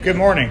Good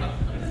morning.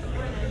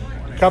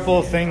 A couple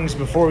of things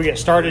before we get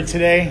started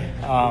today.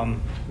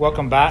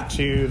 Welcome back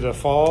to the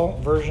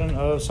fall version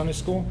of Sunday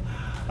School.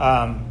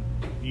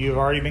 You've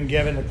already been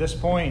given at this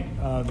point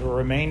the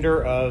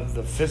remainder of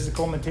the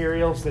physical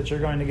materials that you're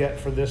going to get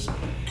for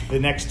the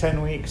next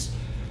 10 weeks.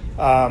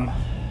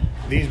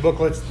 These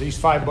booklets, these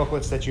 5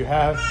 booklets that you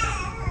have,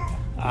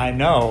 I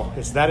know,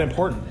 it's that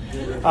important.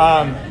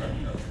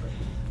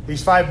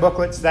 These 5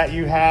 booklets that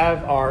you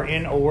have are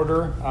in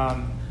order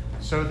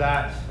so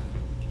that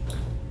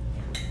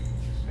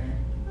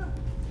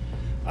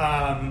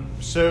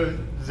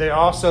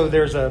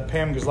there's a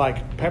Pam because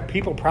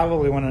people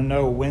probably want to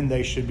know when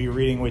they should be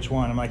reading which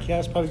one. I'm like, yeah,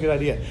 that's probably a good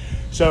idea.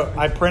 So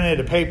I printed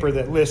a paper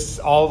that lists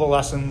all the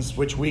lessons,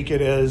 which week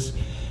it is,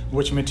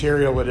 which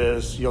material it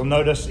is. You'll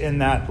notice in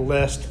that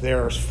list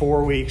there's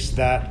 4 weeks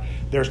that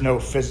there's no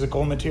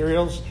physical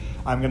materials.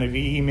 I'm going to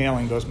be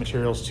emailing those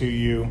materials to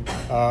you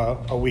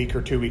a week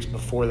or 2 weeks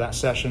before that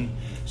session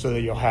so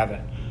that you'll have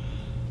it.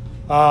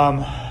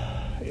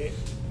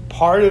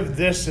 Part of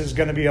this is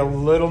going to be a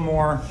little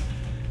more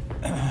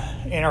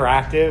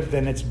interactive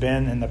than it's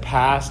been in the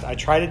past. I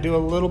try to do a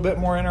little bit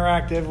more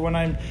interactive when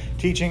I'm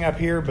teaching up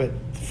here, but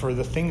for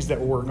the things that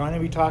we're going to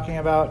be talking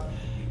about,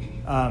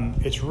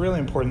 it's really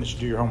important that you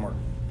do your homework.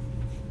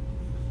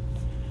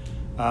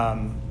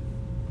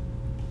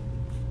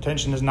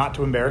 Intention is not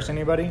to embarrass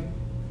anybody,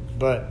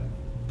 but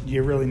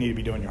you really need to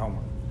be doing your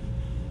homework.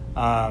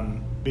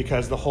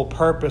 Because the whole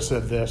purpose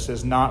of this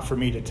is not for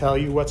me to tell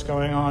you what's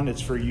going on,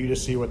 it's for you to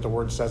see what the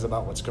Word says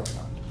about what's going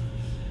on.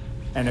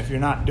 And if you're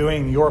not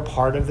doing your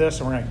part of this,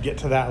 and we're going to get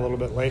to that a little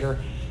bit later,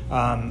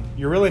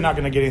 you're really not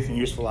going to get anything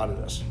useful out of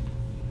this.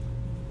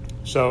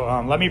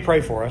 So let me pray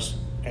for us,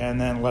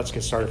 and then let's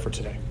get started for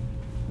today.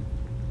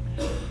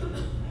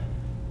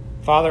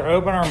 Father,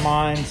 open our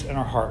minds and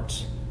our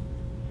hearts.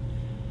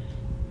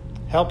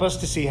 Help us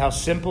to see how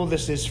simple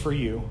this is for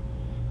you,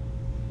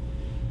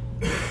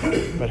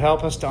 but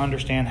help us to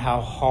understand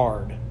how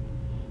hard,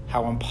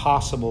 how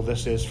impossible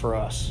this is for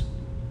us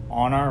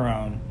on our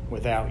own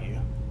without you.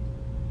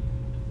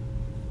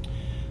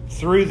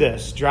 Through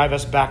this, drive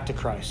us back to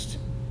Christ,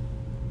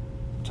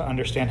 to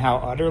understand how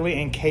utterly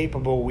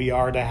incapable we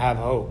are to have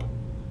hope,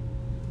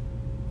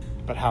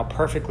 but how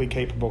perfectly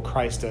capable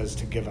Christ is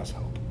to give us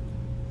hope.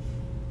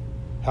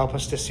 Help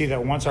us to see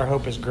that once our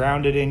hope is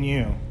grounded in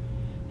you,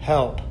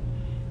 help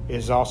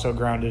is also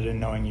grounded in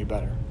knowing you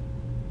better.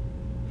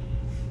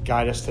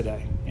 Guide us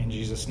today. In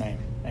Jesus' name,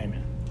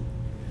 amen.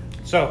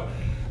 So,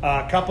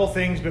 a couple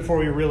things before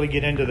we really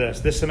get into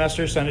this. This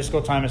semester's Sunday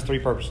School time has 3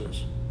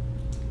 purposes.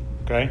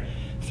 Okay?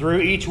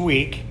 Through each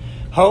week,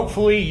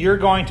 hopefully you're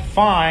going to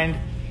find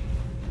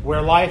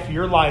where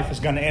your life is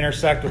going to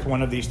intersect with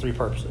one of these 3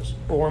 purposes,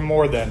 or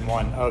more than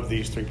one of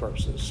these 3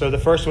 purposes. So the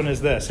first one is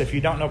this. If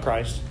you don't know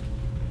Christ,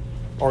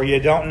 or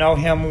you don't know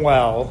Him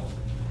well,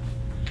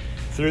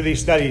 through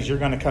these studies you're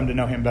going to come to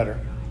know Him better.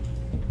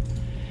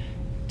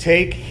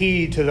 Take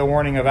heed to the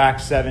warning of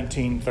Acts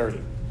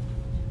 17:30.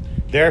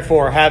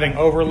 Therefore, having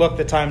overlooked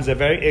the times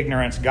of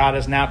ignorance, God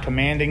is now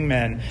commanding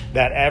men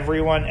that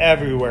everyone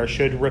everywhere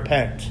should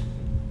repent.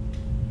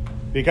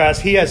 Because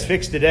He has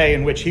fixed a day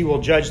in which He will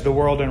judge the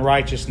world in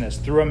righteousness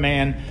through a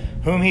man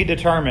whom He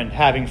determined,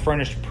 having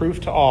furnished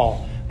proof to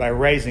all by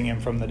raising Him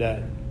from the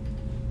dead.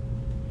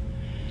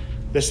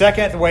 The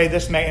second way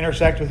this may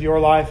intersect with your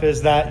life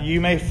is that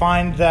you may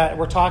find that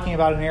we're talking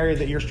about an area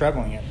that you're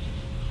struggling in.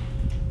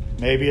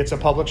 Maybe it's a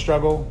public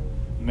struggle.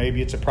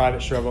 Maybe it's a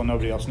private struggle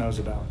nobody else knows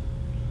about.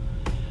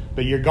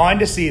 But you're going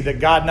to see that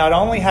God not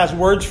only has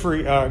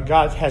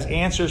God has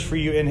answers for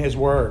you in His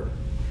Word,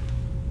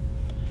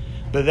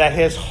 but that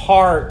His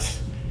heart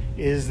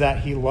is that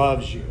He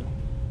loves you.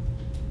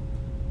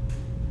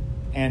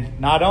 And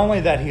not only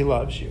that He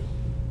loves you,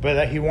 but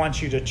that He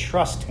wants you to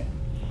trust Him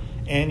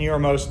in your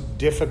most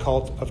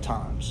difficult of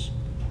times.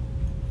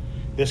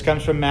 This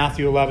comes from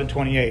Matthew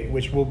 11:28,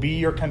 which will be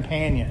your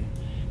companion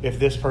if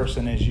this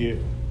person is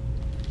you.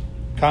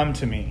 Come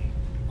to me,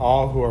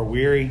 all who are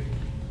weary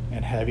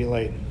and heavy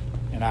laden,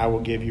 and I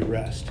will give you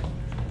rest.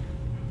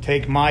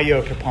 Take my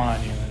yoke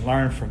upon you and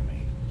learn from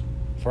me,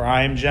 for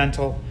I am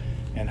gentle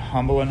and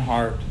humble in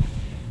heart,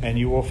 and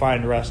you will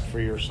find rest for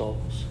your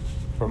souls.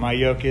 For my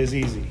yoke is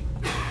easy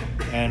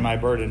and my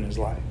burden is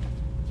light.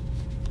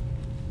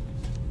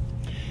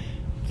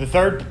 The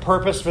third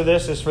purpose for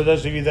this is for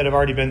those of you that have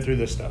already been through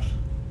this stuff.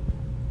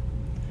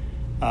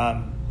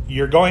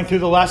 You're going through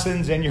the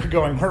lessons and you're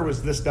going, where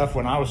was this stuff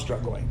when I was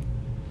struggling?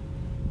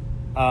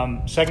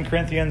 2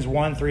 Corinthians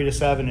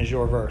 1:3-7 is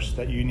your verse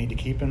that you need to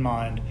keep in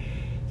mind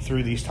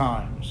through these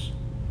times.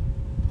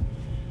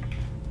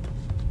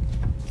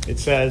 It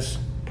says,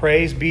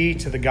 "Praise be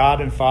to the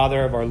God and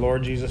Father of our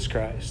Lord Jesus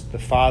Christ, the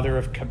Father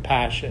of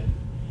compassion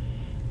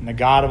and the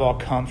God of all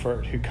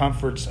comfort, who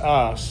comforts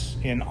us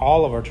in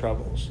all of our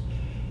troubles,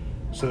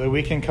 so that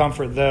we can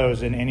comfort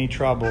those in any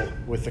trouble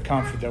with the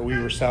comfort that we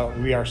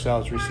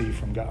ourselves receive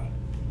from God."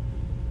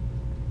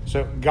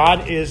 So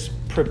God is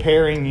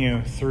preparing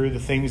you through the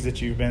things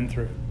that you've been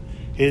through.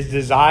 His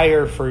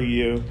desire for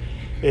you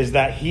is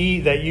that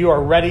you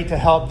are ready to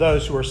help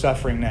those who are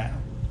suffering now,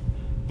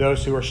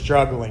 those who are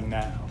struggling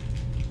now.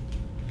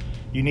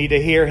 You need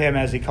to hear him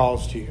as he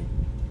calls to you.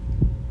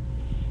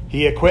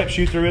 He equips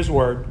you through his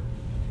word,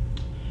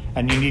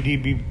 and you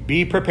need to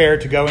be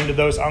prepared to go into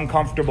those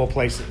uncomfortable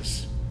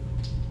places.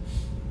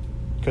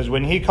 Because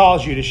when he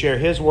calls you to share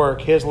his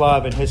work, his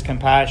love, and his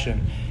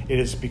compassion, it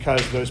is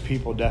because those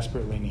people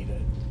desperately need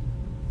it.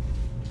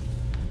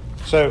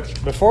 So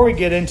before we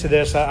get into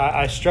this,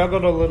 I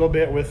struggled a little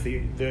bit with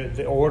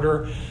the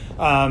order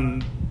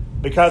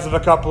because of a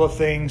couple of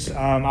things.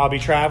 I'll be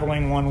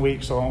traveling 1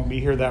 week, so I won't be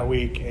here that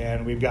week.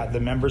 And we've got the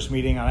members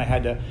meeting, and I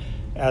had to,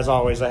 as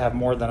always, I have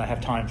more than I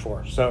have time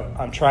for. So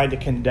I'm trying to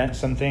condense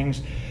some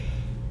things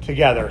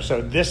together.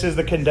 So this is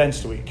the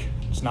condensed week.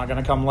 It's not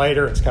going to come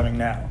later. It's coming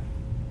now.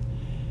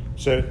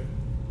 So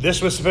this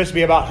was supposed to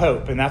be about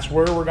hope, and that's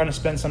where we're going to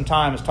spend some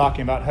time, is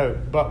talking about hope.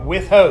 But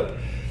with hope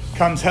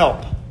comes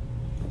help.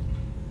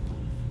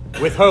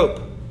 With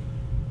hope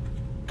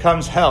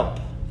comes help.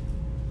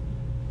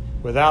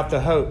 Without the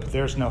hope,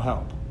 there's no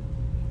help.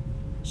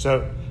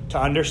 So to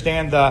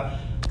understand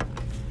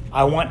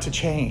I want to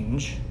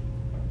change,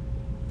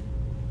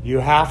 you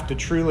have to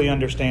truly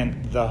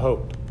understand the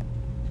hope.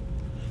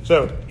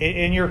 So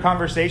in your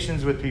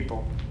conversations with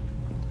people,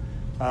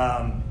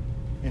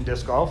 in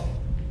disc golf,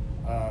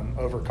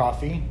 over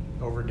coffee,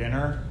 over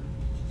dinner,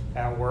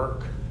 at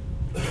work,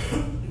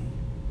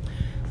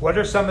 what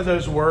are some of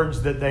those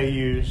words that they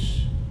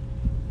use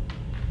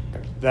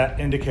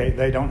that indicate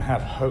they don't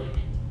have hope?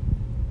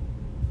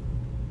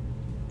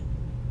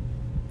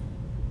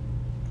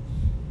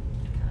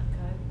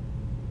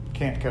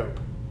 Can't cope.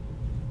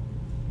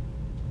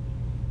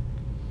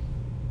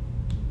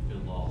 Feel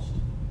lost.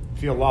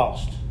 Feel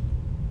lost.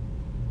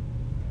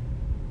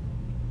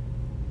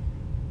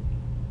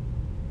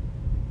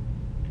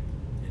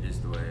 It is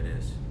the way it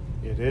is.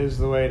 It is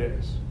the way it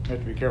is. We have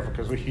to be careful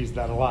because we use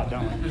that a lot,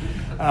 don't we?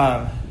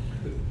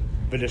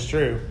 But it's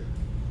true.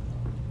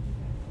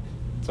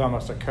 It's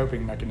almost a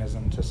coping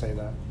mechanism to say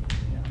that.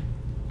 Yeah.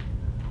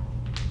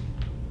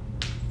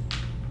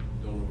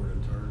 Don't know where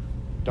to turn.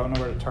 Don't know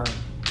where to turn.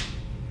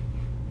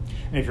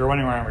 And if you're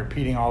wondering why I'm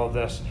repeating all of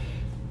this,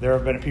 there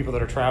have been people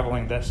that are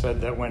traveling that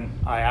said that when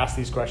I ask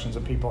these questions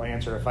and people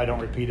answer, if I don't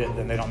repeat it,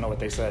 then they don't know what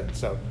they said.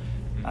 So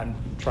I'm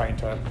trying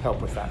to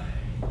help with that.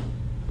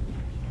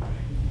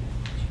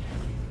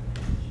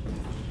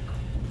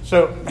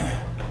 So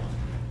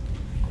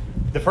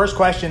the first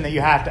question that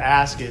you have to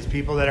ask is,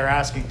 people that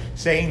are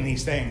saying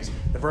these things,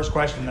 the first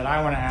question that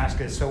I want to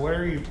ask is, so where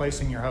are you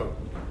placing your hope?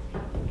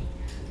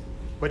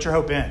 What's your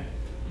hope in?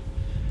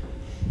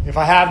 If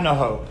I have no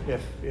hope,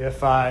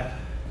 if I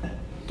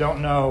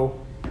don't know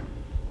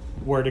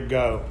where to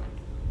go,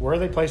 where are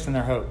they placing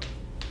their hope?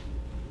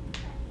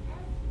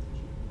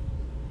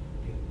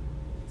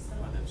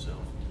 By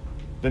themselves.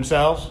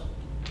 Themselves?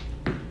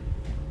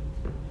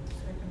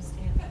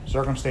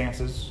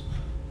 Circumstances.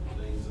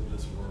 Things of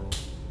this world.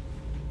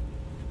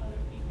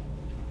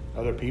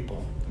 Other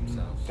people.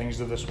 Themselves. Things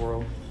of this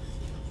world.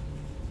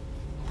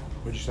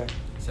 What'd you say?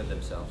 Said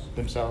themselves.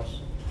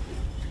 Themselves.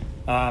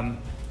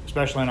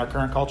 Especially in our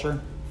current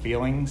culture,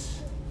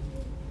 feelings.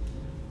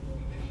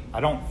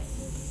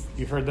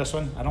 You've heard this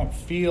one? I don't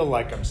feel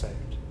like I'm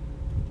saved.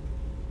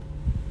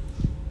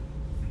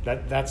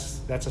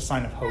 That's a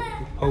sign of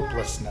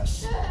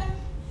hopelessness.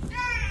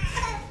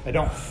 I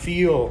don't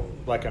feel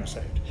like I'm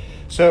saved.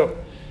 So,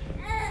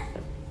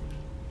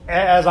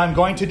 as I'm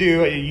going to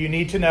do, you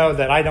need to know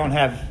that I don't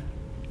have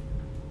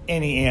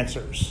any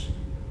answers.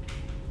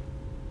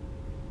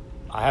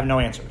 I have no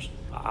answers.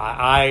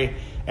 I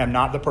am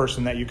not the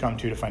person that you come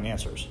to find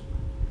answers.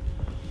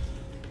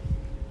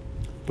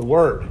 The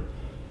Word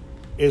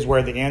is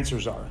where the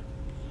answers are.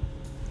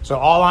 So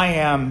all I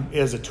am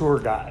is a tour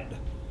guide,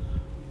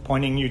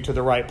 pointing you to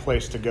the right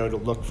place to go to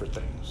look for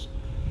things.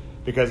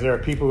 Because there are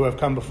people who have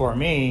come before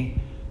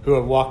me who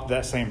have walked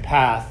that same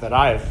path that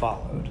I have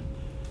followed,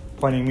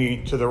 pointing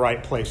me to the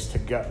right place to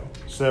go.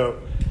 So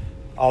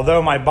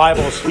although my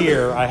Bible's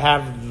here, I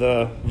have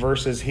the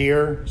verses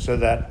here so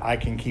that I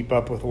can keep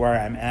up with where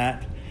I'm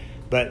at.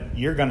 But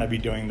you're going to be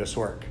doing this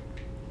work.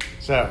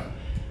 So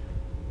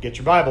get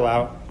your Bible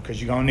out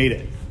because you're going to need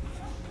it.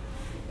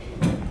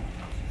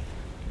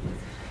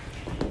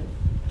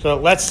 So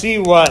let's see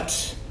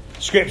what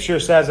Scripture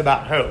says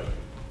about hope.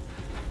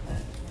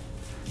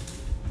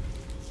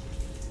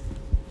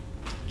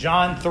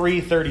 John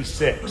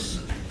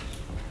 3:36.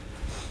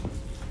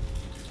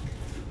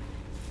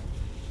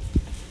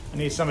 I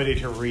need somebody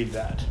to read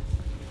that.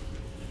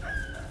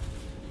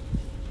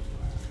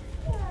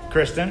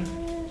 Kristen?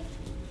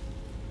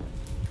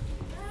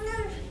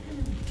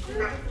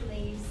 Whoever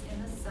believes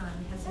in the Son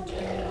has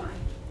eternal life.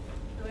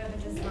 Whoever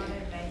does not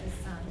obey the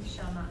Son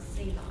shall not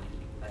see life,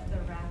 but the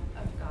wrath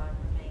of God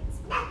remains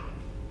on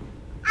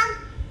him.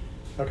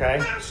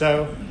 Okay,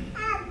 so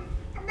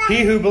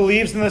he who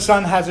believes in the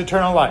Son has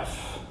eternal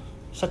life.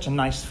 Such a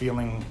nice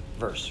feeling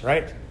verse,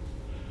 right?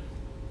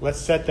 Let's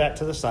set that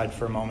to the side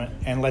for a moment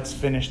and let's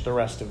finish the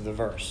rest of the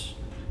verse.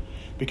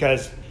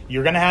 Because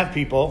you're going to have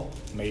people,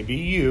 maybe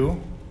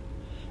you,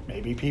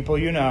 maybe people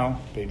you know,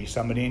 maybe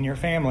somebody in your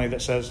family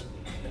that says,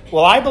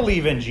 well, I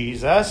believe in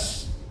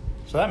Jesus,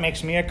 so that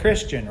makes me a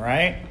Christian,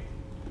 right?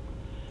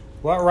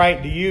 What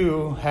right do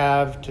you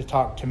have to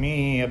talk to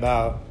me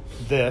about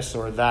this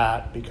or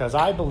that? Because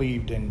I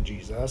believed in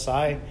Jesus.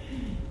 I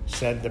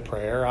said the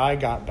prayer. I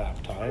got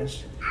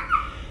baptized.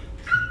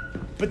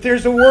 But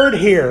there's a word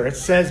here. It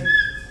says,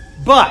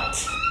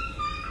 but.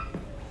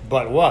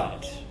 But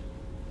what?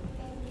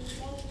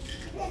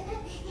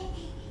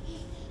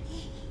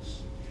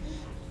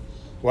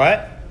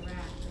 What?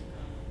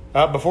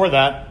 Before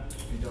that.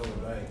 You don't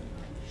obey.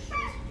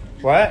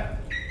 What?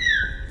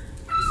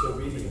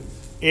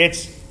 Disobedience.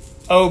 It's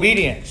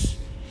obedience.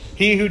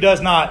 He who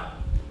does not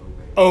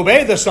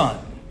obey the Son.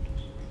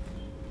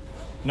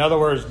 In other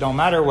words, don't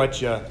matter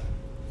what you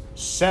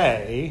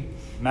say,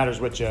 matters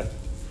what you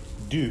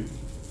do.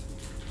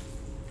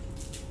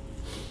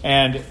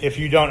 And if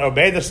you don't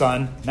obey the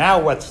Son,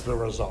 now what's the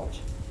result?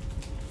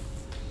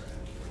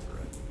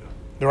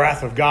 The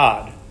wrath of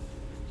God.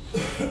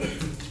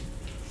 This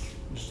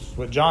is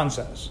what John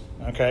says.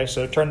 Okay,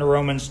 so turn to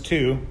Romans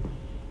 2,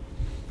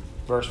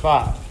 verse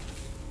 5.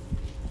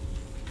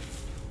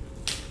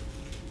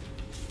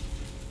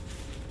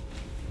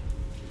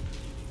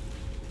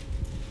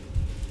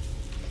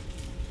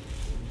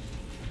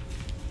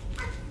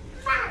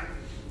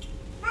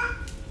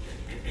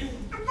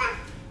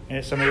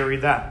 And somebody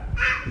read that.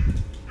 I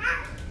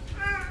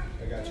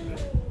got you.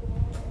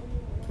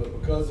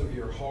 But because of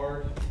your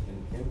hard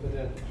and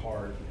impotent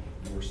heart,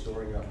 you are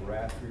storing up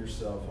wrath for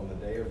yourself on the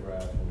day of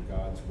wrath when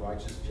God's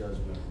righteous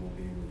judgment will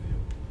be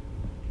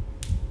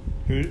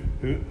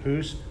revealed.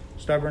 Whose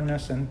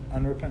stubbornness and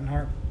unrepentant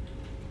heart?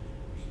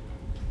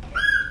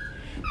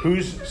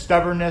 Whose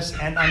stubbornness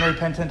and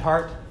unrepentant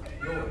heart?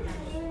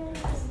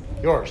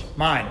 Yours.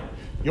 Mine.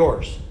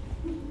 Yours.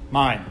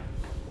 Mine.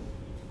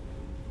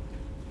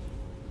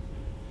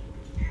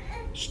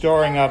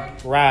 Storing up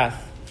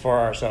wrath for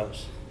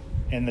ourselves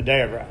in the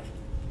day of wrath.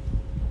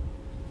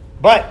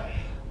 But,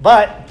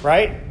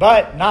 right?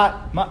 But,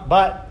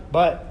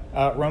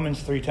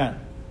 Romans 3:10.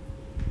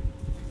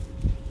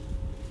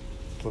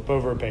 Flip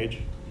over a page.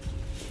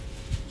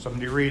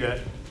 Somebody read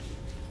it.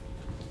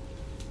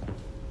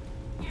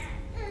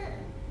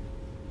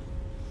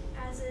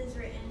 As it is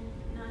written,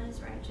 none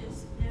is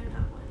righteous, no,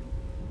 not one.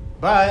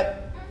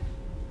 But,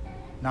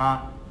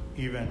 not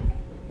even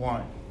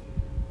one.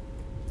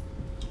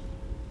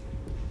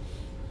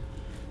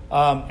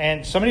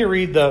 And somebody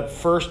read the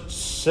first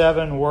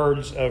 7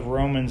 words of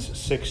Romans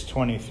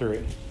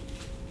 6:23.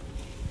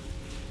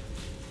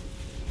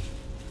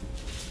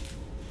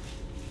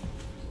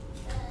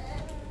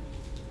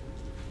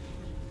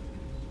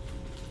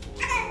 For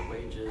the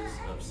wages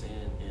of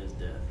sin is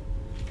death.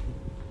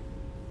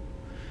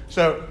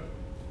 So,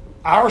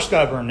 our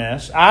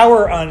stubbornness,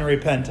 our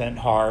unrepentant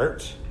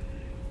heart,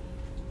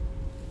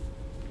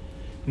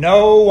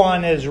 no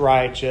one is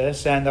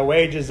righteous, and the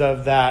wages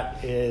of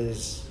that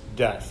is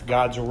death.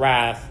 God's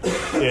wrath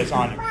is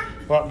on him.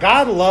 Well,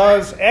 God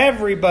loves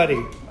everybody,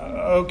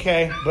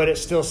 okay, but it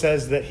still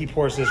says that he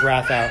pours his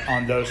wrath out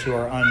on those who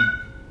are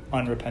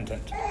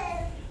unrepentant.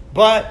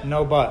 But,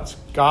 no buts.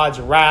 God's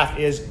wrath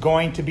is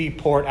going to be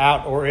poured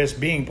out, or is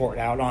being poured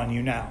out on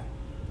you now.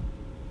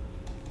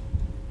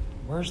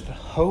 Where's the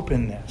hope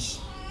in this?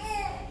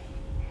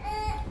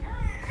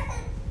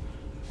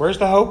 Where's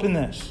the hope in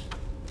this?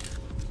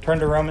 Turn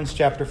to Romans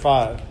chapter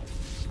 5.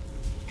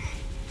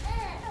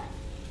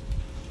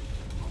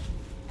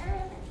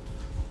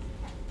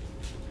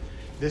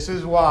 This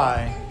is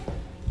why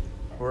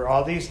we're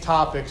all these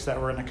topics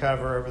that we're going to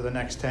cover over the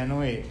next 10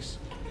 weeks.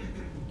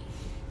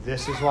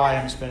 This is why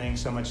I'm spending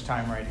so much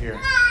time right here.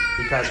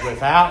 Because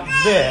without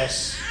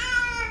this,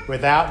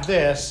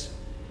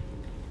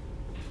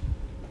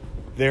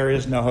 there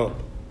is no hope.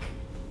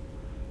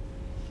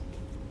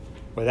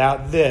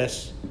 Without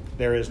this,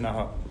 there is no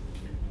hope.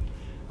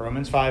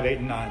 Romans 5, 8,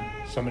 and 9.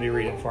 Somebody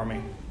read it for me.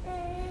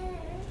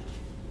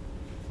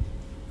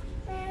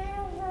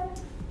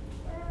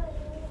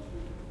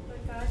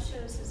 But God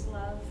shows his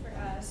love for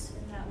us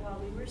in that while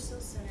we were still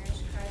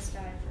sinners, Christ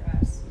died for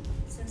us.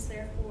 Since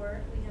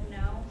therefore we have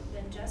now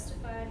been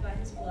justified by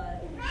his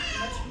blood,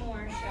 much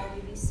more shall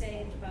we be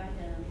saved by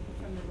him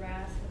from the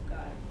wrath of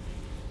God.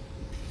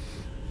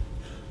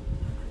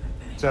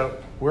 So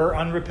we're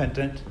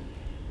unrepentant.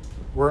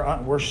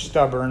 We're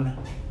stubborn.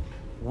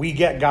 We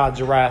get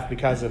God's wrath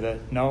because of it.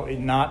 No,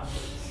 not.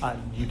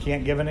 You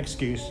can't give an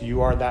excuse.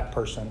 You are that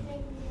person.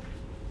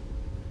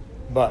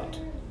 But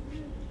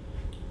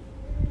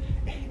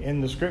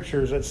in the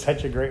scriptures, it's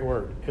such a great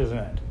word, isn't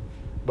it?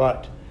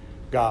 But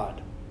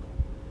God.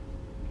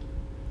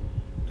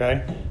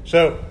 Okay?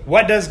 So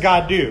what does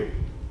God do?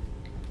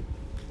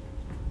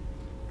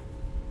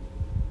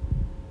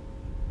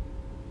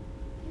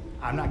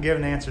 I'm not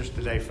giving answers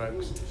today,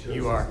 folks.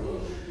 You are.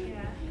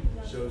 Yeah.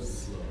 Shows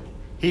his love.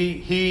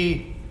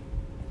 He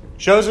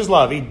shows his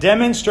love. He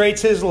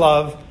demonstrates his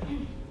love. By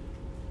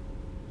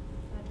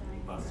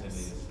dying for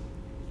us.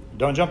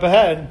 Don't jump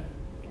ahead.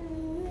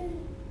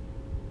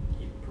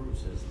 He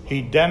proves his love.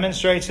 He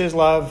demonstrates his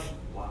love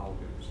While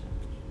we were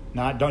sinners.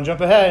 Don't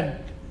jump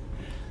ahead.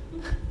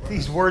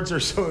 These words are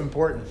so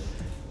important.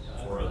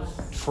 For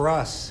us. For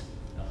us.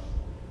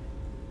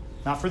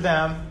 Not for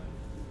them.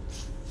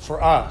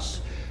 For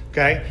us.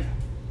 Okay?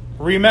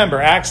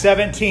 Remember, Acts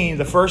 17,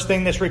 the first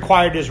thing that's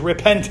required is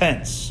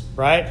repentance,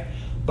 right?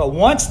 But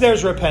once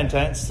there's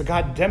repentance,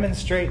 God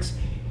demonstrates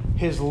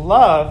his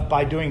love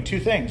by doing two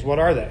things. What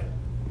are they?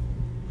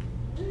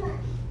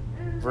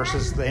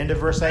 Verses, the end of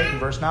verse 8 and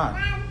verse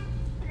 9.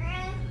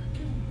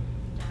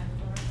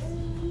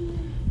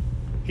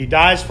 He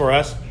dies for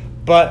us,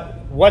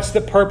 but what's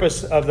the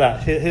purpose of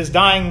that? His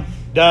dying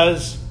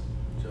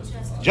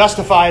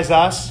justifies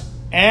us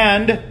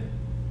and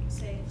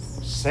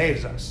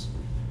saves us.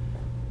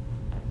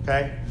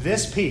 Okay?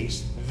 This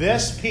piece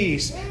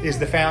is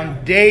the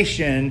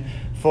foundation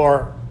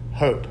for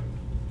hope.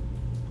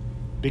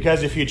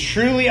 Because if you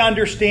truly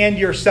understand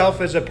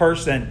yourself as a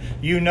person,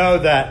 you know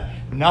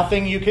that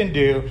nothing you can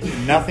do,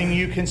 nothing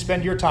you can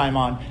spend your time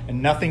on,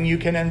 and nothing you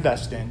can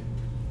invest in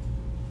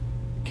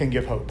can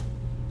give hope.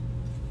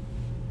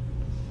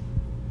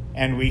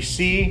 And we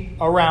see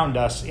around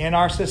us in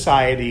our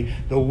society,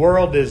 the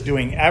world is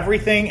doing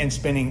everything and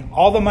spending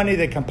all the money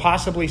they can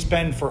possibly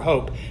spend for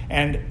hope,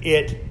 and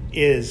it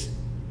is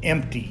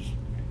empty.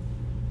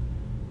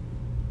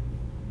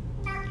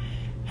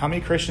 How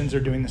many Christians are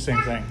doing the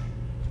same thing?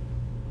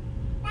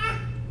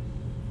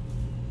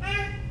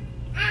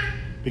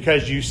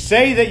 Because you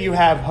say that you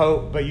have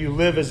hope, but you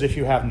live as if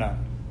you have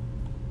none.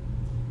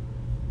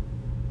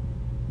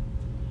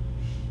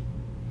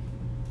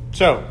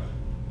 So,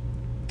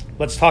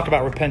 let's talk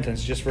about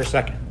repentance just for a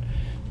second.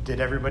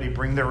 Did everybody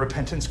bring their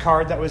repentance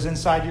card that was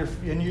inside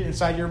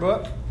your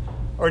book?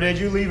 Or did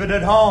you leave it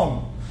at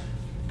home?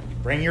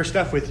 Bring your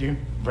stuff with you.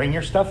 Bring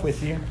your stuff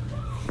with you.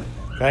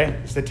 Okay?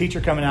 It's the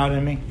teacher coming out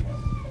in me.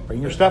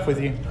 Bring your stuff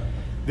with you.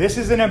 This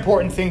is an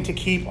important thing to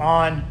keep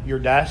on your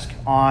desk,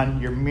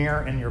 on your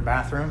mirror in your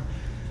bathroom.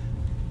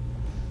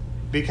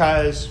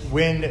 Because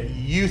when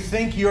you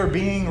think you're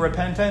being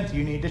repentant,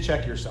 you need to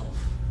check yourself.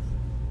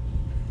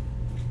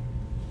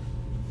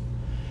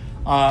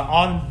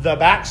 On the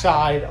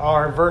backside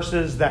are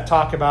verses that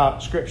talk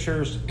about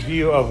Scripture's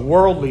view of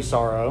worldly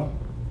sorrow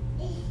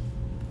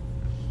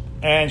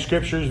and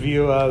Scripture's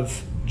view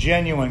of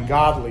genuine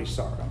godly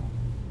sorrow.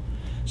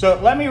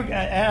 So I'm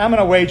going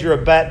to wager a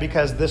bet,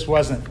 because this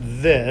wasn't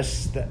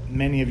this, that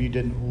many of you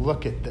didn't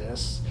look at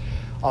this.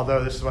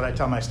 Although this is what I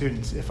tell my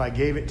students: if I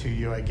gave it to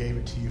you, I gave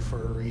it to you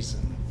for a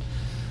reason.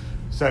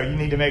 So you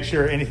need to make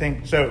sure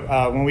anything. So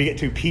when we get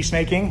to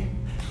peacemaking,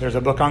 there's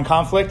a book on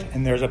conflict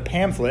and there's a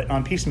pamphlet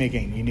on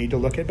peacemaking. You need to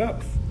look at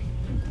both.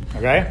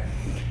 Okay?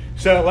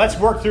 So let's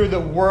work through the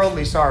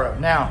worldly sorrow.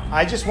 Now,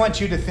 I just want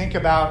you to think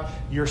about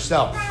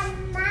yourself.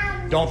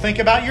 Don't think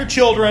about your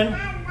children,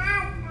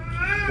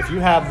 if you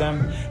have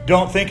them.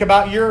 Don't think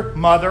about your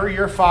mother,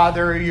 your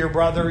father, your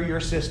brother, your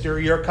sister,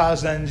 your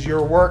cousins,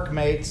 your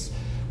workmates,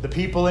 the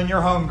people in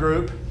your home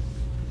group.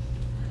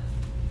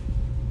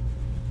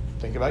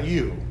 Think about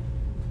you.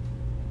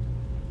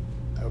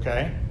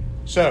 Okay?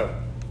 So,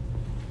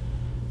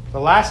 the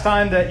last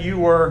time that you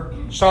were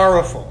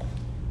sorrowful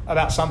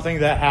about something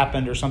that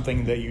happened or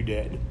something that you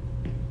did,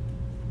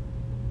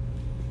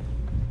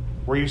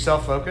 were you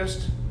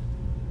self-focused?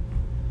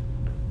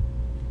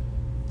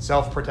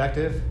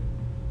 Self-protective?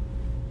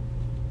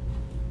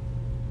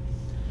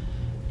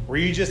 Were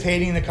you just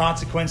hating the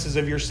consequences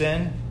of your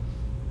sin?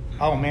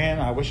 Oh man,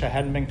 I wish I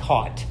hadn't been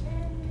caught.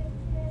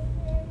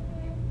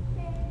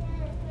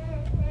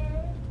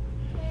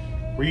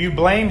 Were you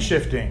blame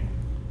shifting?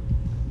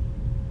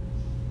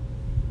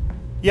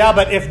 Yeah,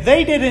 but if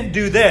they didn't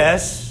do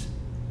this,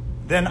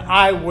 then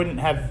I wouldn't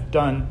have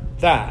done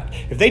that.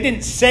 If they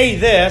didn't say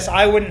this,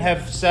 I wouldn't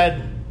have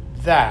said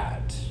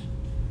that.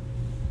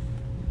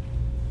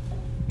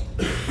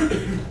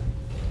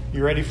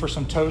 You ready for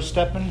some toe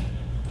stepping?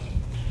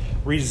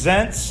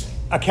 Resents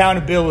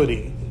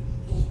accountability.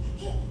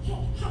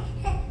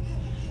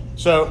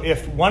 So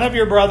if one of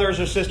your brothers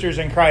or sisters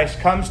in Christ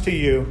comes to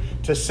you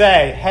to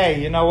say,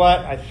 hey, you know what?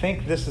 I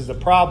think this is a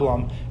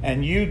problem,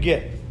 and you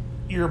get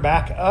your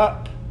back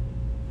up,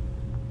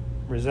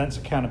 resents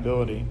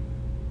accountability.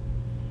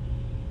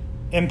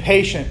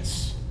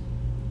 Impatience,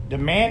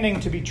 demanding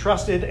to be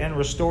trusted and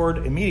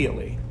restored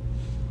immediately.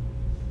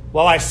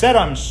 Well, I said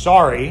I'm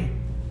sorry.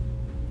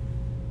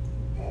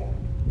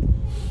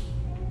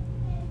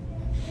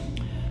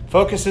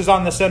 Focuses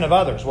on the sin of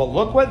others. Well,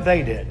 look what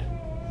they did.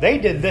 They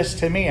did this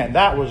to me and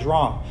that was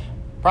wrong.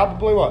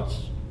 Probably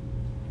was.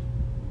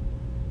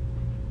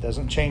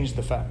 Doesn't change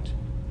the fact.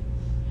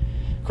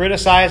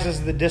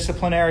 Criticizes the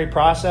disciplinary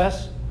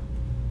process.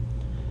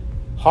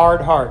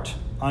 Hard heart,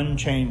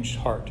 unchanged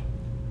heart.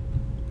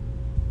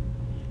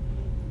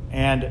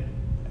 And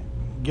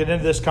get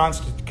into this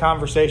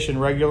conversation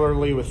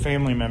regularly with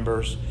family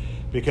members,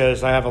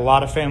 because I have a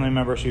lot of family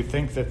members who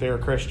think that they're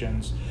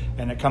Christians,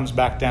 and it comes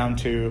back down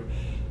to,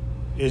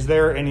 is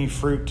there any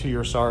fruit to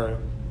your sorrow?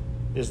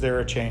 Is there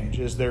a change?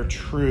 Is there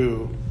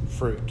true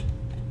fruit?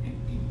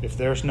 If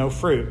there's no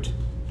fruit,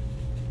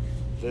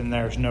 then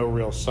there's no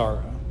real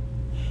sorrow.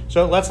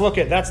 So let's look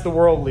at, that's the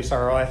worldly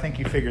sorrow. I think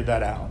you figured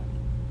that out.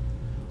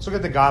 Let's look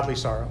at the godly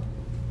sorrow.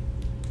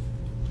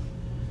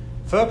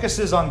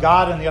 Focuses on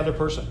God and the other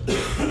person.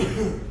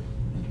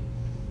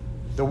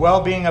 The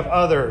well-being of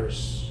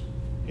others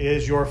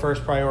is your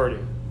first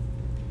priority.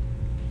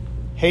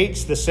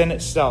 Hates the sin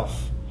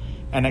itself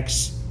and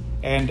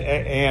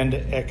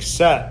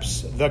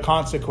accepts the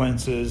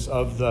consequences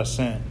of the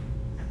sin.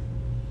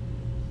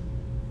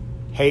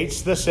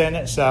 Hates the sin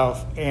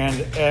itself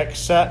and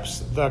accepts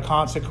the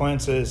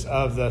consequences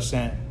of the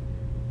sin.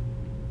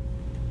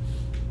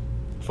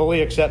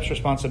 Fully accepts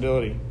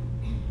responsibility.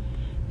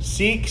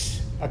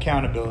 Seeks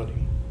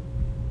accountability.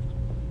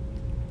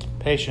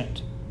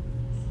 Patient.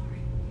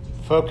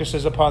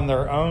 Focuses upon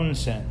their own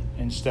sin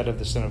instead of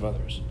the sin of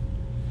others.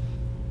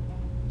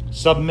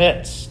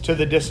 Submits to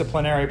the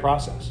disciplinary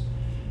process.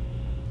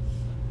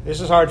 This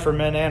is hard for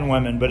men and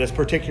women, but it's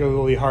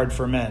particularly hard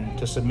for men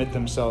to submit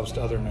themselves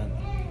to other men.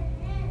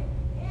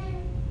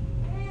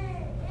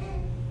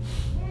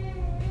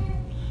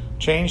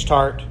 Changed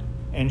heart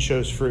and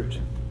shows fruit.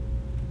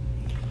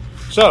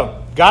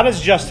 So, God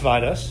has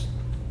justified us.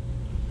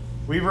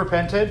 We've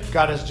repented.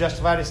 God has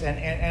justified us.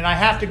 And I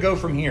have to go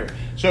from here.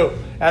 So,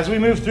 as we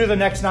move through the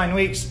next 9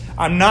 weeks,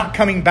 I'm not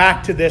coming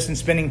back to this and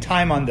spending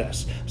time on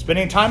this. I'm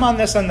spending time on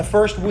this on the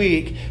first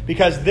week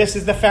because this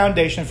is the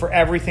foundation for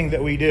everything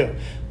that we do.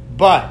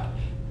 But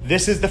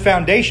this is the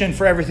foundation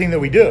for everything that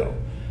we do.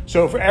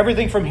 So for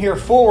everything from here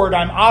forward,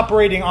 I'm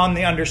operating on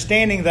the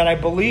understanding that I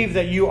believe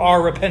that you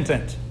are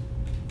repentant.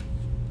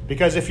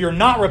 Because if you're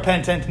not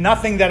repentant,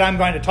 nothing that I'm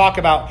going to talk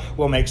about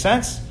will make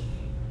sense.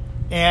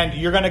 And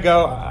you're going to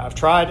go, I've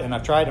tried, and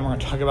we're going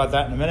to talk about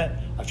that in a minute.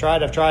 I've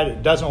tried,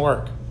 it doesn't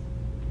work.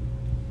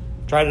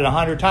 I've tried it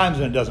 100 times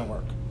and it doesn't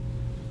work.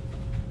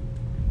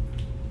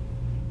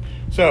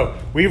 So,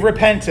 we've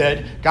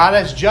repented. God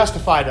has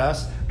justified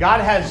us.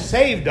 God has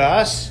saved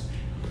us.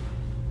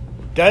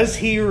 Does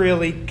He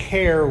really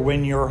care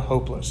when you're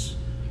hopeless?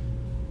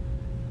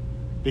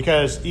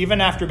 Because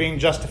even after being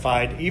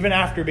justified, even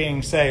after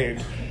being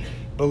saved,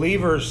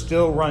 believers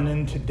still run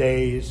into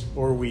days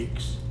or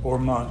weeks or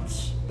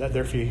months that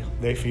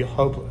they feel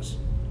hopeless.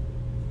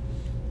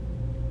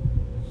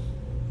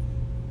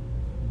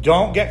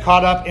 Don't get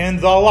caught up in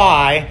the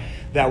lie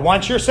that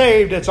once you're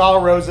saved, it's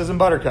all roses and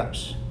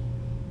buttercups.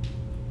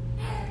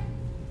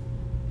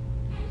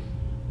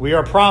 We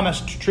are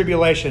promised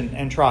tribulation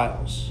and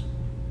trials.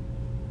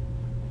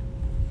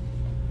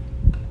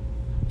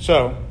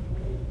 So,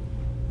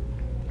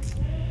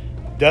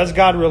 does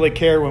God really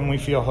care when we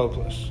feel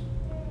hopeless?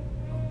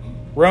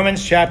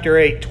 Romans chapter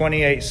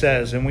 8:28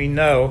 says, and we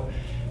know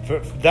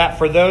that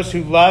for those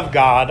who love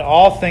God,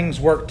 all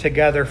things work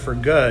together for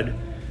good,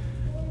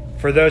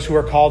 for those who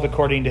are called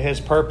according to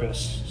His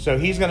purpose. So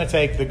He's going to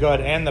take the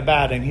good and the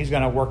bad and He's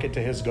going to work it to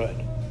His good.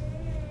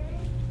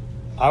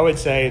 I would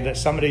say that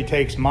somebody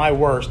takes my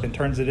worst and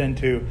turns it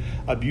into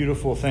a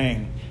beautiful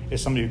thing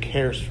is somebody who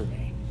cares for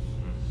me.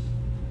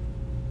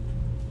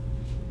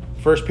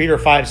 1 Peter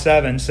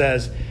 5:7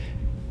 says,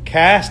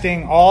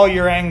 casting all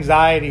your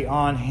anxiety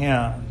on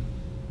Him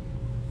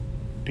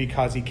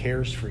because He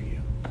cares for you.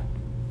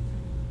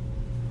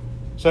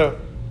 So,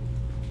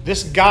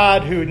 this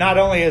God who not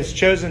only has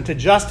chosen to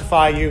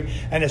justify you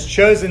and has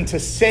chosen to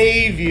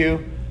save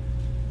you,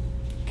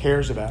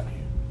 cares about you.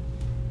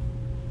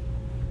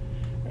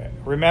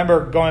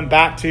 Remember going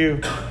back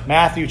to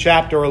Matthew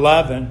chapter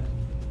 11.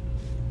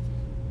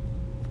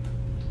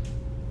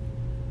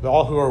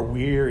 All who are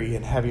weary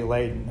and heavy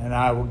laden, and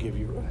I will give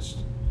you rest.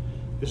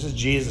 This is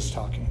Jesus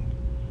talking.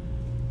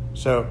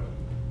 So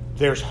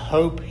there's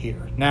hope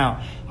here.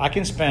 Now, I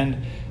can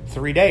spend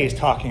 3 days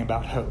talking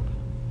about hope.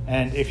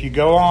 And if you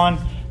go on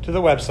to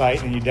the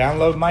website and you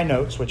download my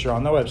notes, which are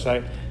on the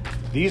website,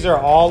 these are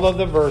all of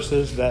the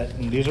verses that,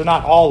 and these are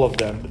not all of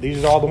them, but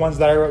these are all the ones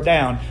that I wrote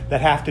down that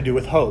have to do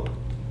with hope.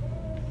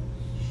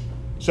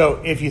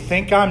 So if you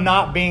think I'm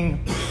not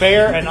being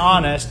fair and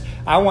honest,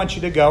 I want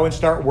you to go and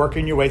start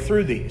working your way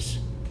through these.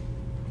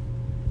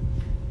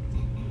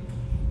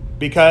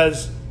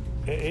 Because,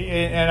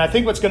 and I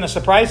think what's going to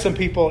surprise some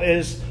people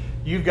is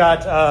you've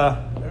got,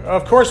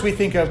 of course we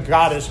think of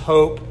God as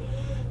hope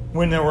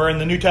when we're in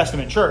the New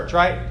Testament church,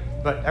 right?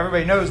 But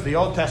everybody knows the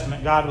Old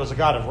Testament God was a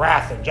God of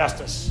wrath and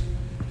justice,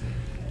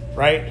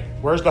 right?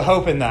 Where's the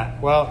hope in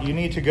that? Well, you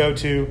need to go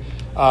to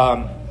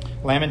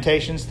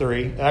Lamentations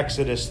 3,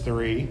 Exodus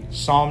 3,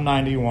 Psalm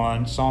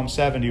 91, Psalm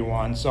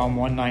 71, Psalm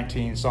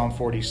 119, Psalm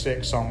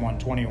 46, Psalm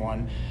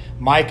 121,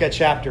 Micah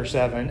chapter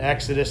 7,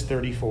 Exodus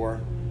 34.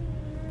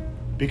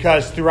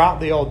 Because throughout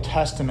the Old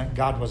Testament,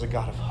 God was a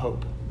God of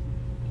hope.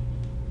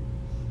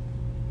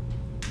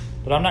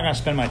 But I'm not going to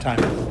spend my time.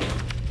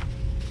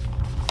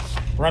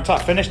 We're going to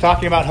finish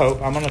talking about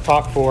hope. I'm going to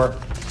talk for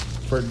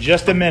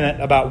just a minute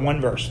about one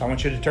verse. I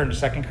want you to turn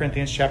to 2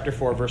 Corinthians chapter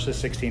 4, verses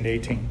 16 to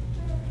 18.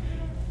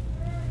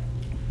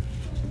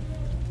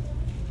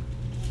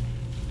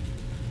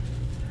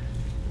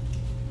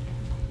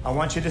 I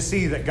want you to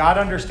see that God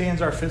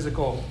understands our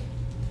physical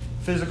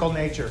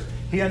nature.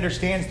 He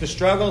understands the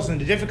struggles and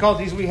the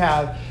difficulties we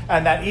have,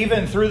 and that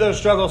even through those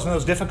struggles and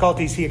those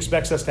difficulties, He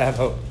expects us to have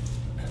hope.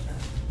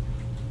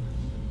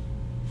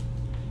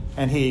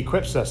 And He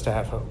equips us to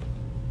have hope.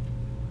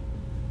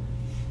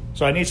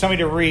 So I need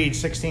somebody to read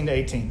 16 to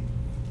 18.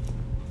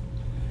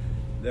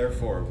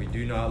 Therefore, we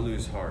do not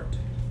lose heart.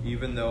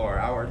 Even though our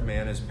outward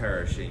man is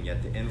perishing,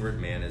 yet the inward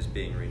man is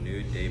being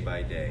renewed day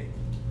by day.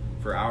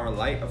 For our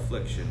light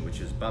affliction,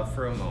 which is but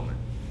for a moment,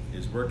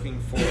 is working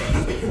for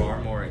us a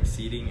far more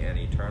exceeding and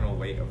eternal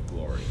weight of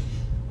glory,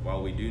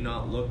 while we do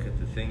not look at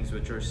the things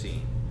which are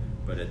seen,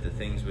 but at the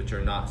things which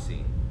are not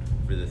seen.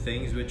 For the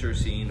things which are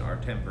seen are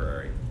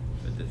temporary,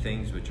 but the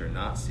things which are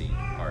not seen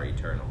are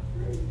eternal.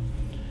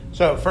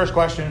 So, first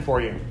question for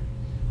you.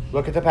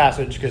 Look at the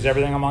passage, because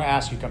everything I'm going to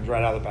ask you comes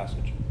right out of the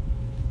passage.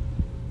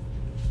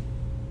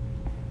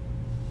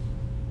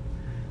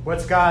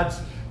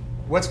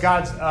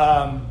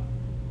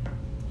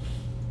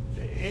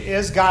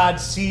 Is God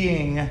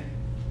seeing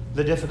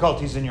the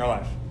difficulties in your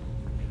life?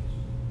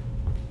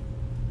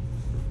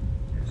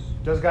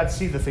 Does God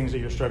see the things that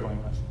you're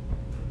struggling with?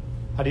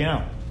 How do you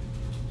know?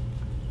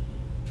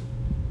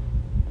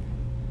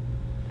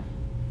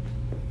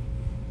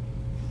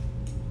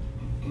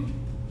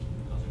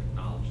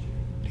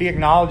 He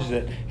acknowledges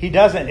it. He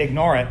doesn't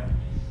ignore it.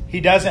 He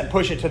doesn't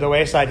push it to the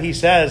wayside. He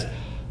says,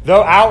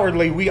 though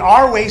outwardly we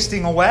are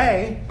wasting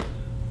away,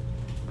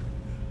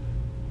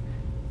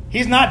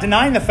 He's not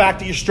denying the fact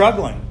that you're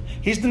struggling.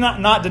 He's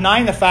not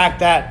denying the fact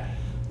that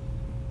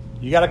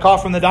you got a call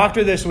from the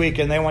doctor this week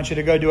and they want you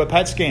to go do a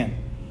PET scan.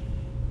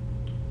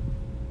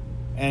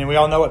 And we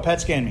all know what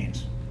PET scan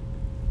means.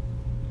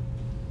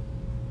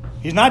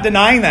 He's not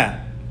denying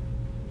that.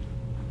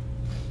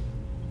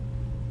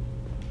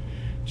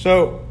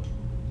 So,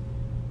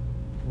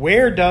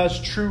 where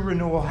does true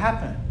renewal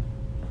happen?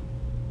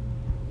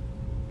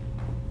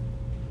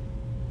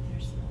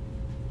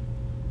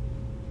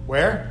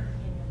 Where?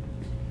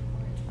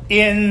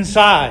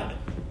 Inside.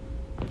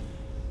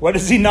 What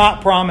is He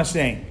not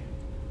promising?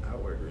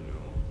 Outward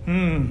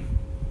renewal.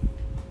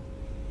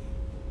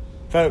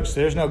 Folks,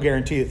 there's no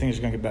guarantee that things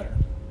are going to get better.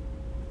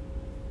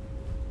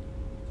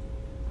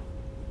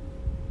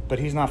 But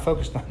He's not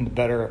focused on the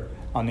better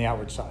on the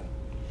outward side.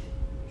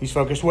 He's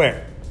focused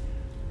where?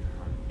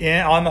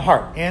 On the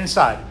heart,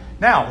 inside.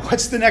 Now,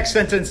 what's the next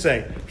sentence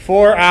say?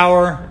 For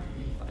our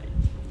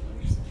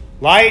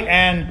light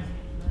and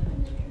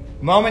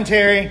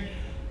momentary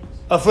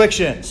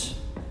afflictions.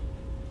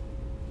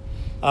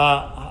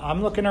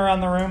 I'm looking around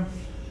the room.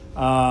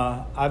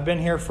 I've been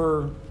here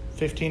for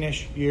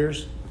 15-ish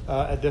years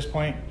at this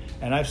point,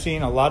 and I've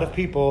seen a lot of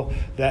people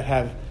that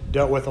have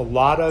dealt with a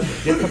lot of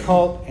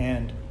difficult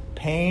and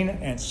pain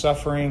and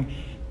suffering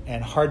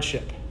and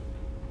hardship.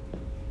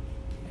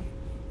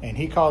 And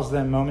He calls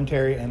them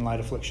momentary and light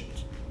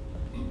afflictions.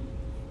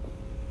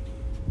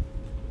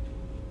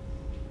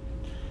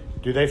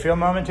 Do they feel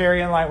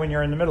momentary and light when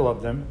you're in the middle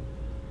of them?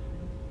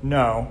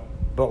 No.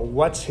 But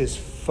what's His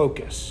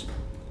focus?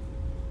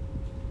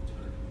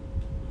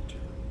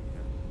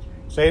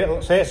 Say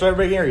it so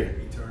everybody can hear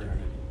you.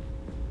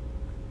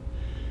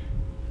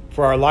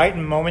 For our light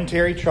and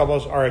momentary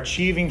troubles are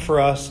achieving for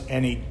us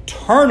an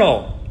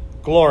eternal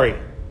glory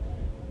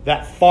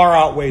that far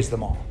outweighs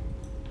them all.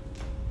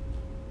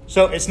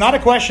 So it's not a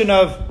question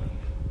of,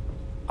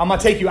 I'm going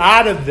to take you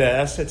out of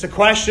this. It's a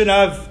question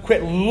of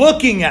quit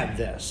looking at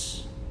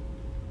this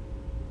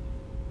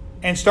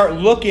and start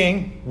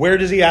looking, where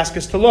does He ask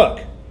us to look?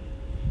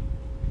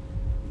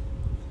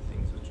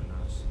 Things which are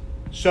not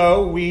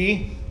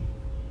seen.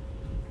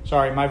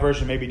 Sorry, my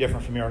version may be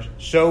different from yours.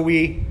 So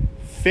we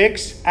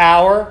fix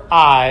our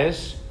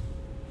eyes.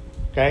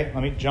 Okay,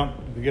 let me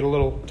get a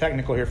little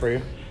technical here for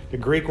you. The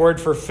Greek word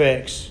for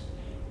fix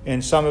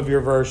in some of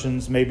your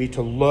versions may be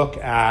to look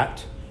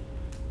at,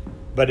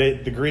 but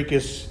the Greek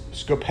is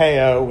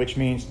skopeo, which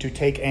means to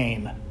take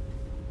aim.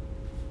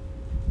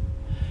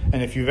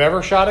 And if you've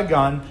ever shot a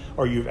gun,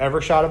 or you've ever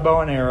shot a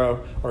bow and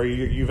arrow, or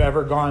you've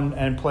ever gone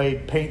and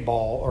played paintball,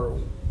 or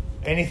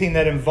anything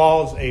that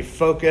involves a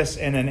focus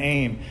and an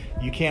aim,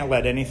 you can't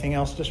let anything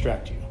else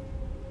distract you.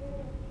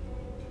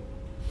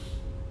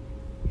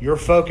 Your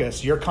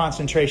focus, your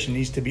concentration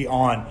needs to be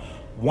on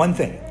one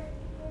thing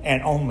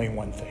and only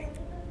one thing.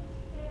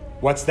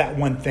 What's that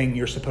one thing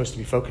you're supposed to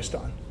be focused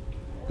on?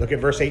 Look at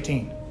verse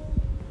 18.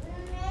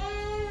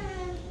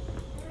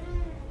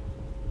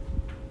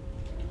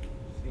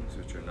 Things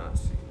which are not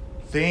seen.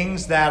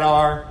 Things that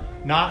are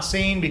not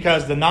seen,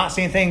 because the not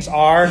seen things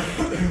are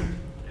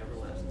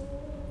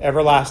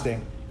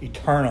everlasting,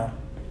 eternal.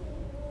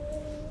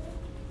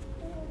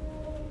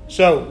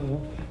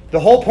 So the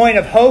whole point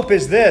of hope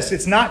is this.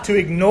 It's not to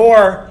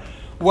ignore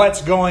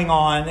what's going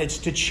on. It's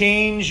to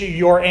change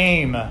your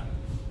aim.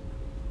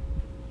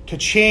 To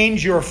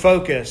change your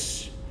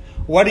focus.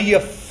 What are you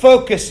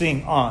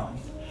focusing on?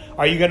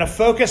 Are you going to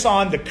focus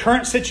on the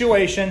current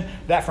situation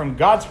that from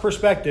God's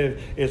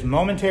perspective is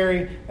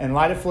momentary and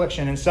light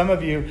affliction? And some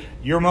of you,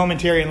 your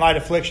momentary and light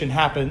affliction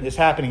is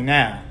happening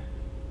now.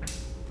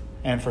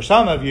 And for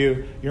some of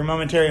you, your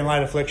momentary and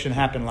light affliction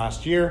happened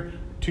last year,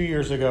 2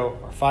 years ago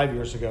or 5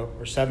 years ago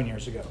or 7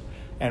 years ago.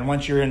 And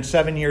once you're in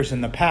 7 years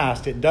in the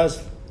past, it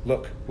does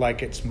look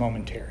like it's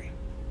momentary.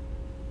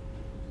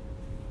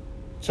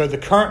 So the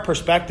current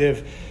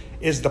perspective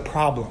is the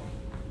problem.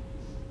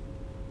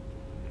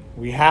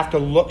 We have to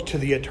look to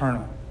the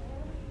eternal.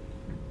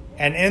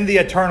 And in the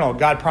eternal,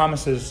 God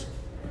promises,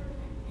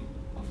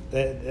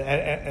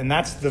 and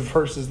that's the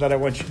verses that I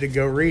want you to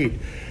go read.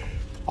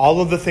 All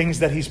of the things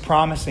that he's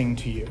promising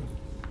to you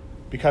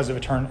because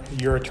of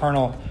your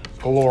eternal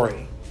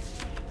glory.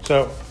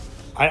 So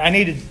I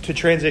needed to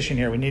transition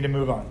here. We need to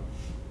move on.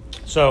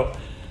 So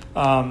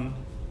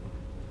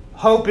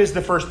hope is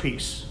the first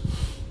piece.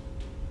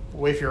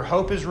 If your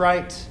hope is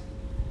right,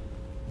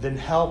 then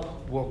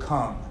help will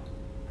come.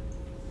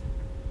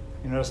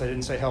 You notice I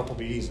didn't say help will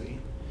be easy.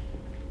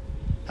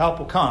 Help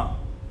will come.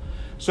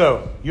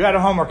 So you had a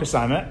homework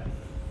assignment.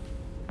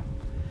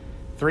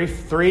 Three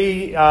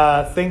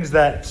things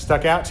that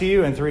stuck out to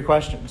you and 3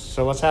 questions.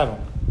 So let's have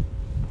them.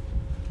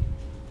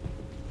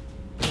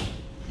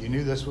 You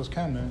knew this was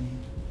coming.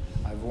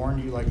 I've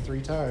warned you like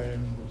 3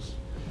 times.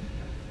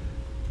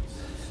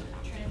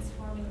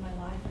 Transforming my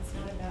life is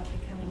not about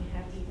becoming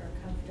happy or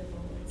comfortable.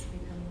 It's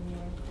becoming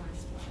more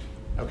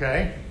Christ-like.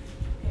 Okay.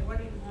 Okay, what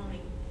do you want me?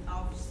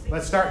 All 6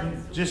 Let's start.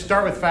 things? Just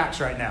start with facts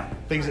right now.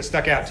 Things that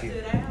stuck out to you.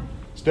 Stood out?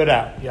 Stood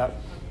out.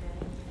 Yep.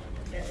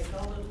 Okay. That the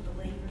goal of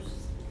believers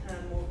is to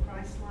become more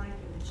Christ-like,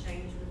 and the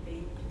change would be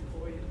to the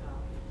glory of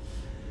God.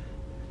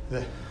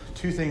 The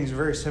 2 things are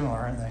very similar,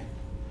 aren't they?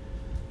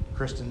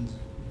 Kristen's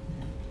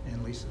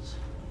and Lisa's.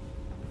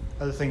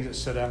 Other things that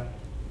stood out.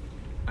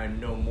 I'm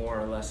no more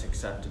or less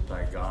accepted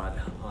by God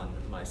on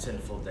my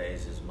sinful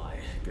days as my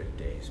good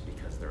days,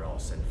 because they're all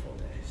sinful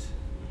days.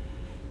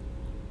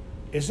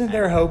 Isn't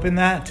there hope in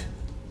that?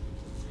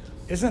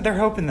 Isn't there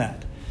hope in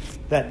that?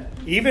 That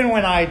even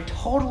when I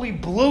totally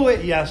blew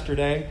it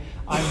yesterday,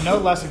 I'm no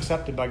less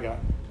accepted by God.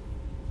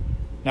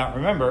 Now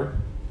remember,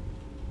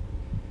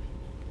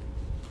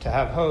 to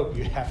have hope,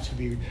 you have to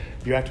be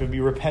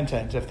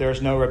repentant. If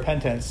there's no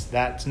repentance,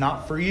 that's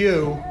not for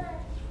you.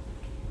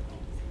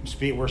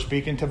 We're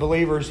speaking to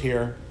believers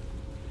here.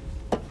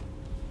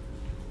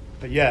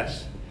 But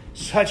yes,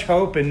 such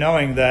hope in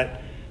knowing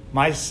that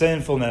my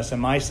sinfulness and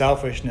my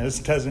selfishness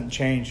doesn't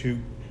change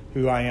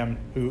who I am,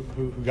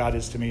 who God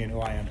is to me and who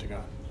I am to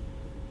God.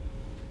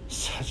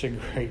 Such a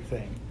great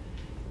thing.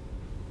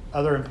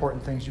 Other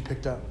important things you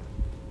picked up.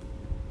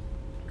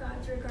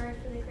 God's regard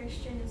for the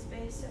Christian is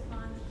based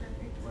upon the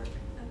perfect work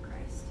of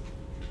Christ.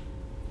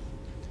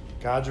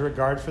 God's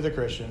regard for the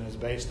Christian is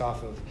based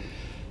off of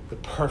the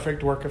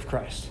perfect work of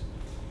Christ.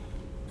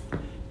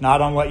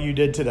 Not on what you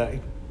did today.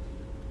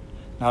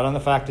 Not on the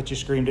fact that you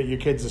screamed at your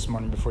kids this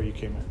morning before you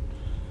came in.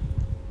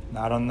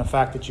 Not on the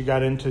fact that you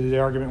got into the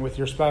argument with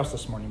your spouse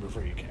this morning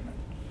before you came in.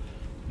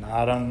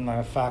 Not on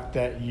the fact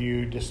that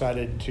you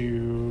decided to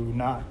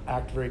not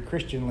act very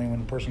Christianly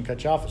when a person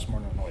cut you off this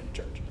morning on the way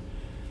to church.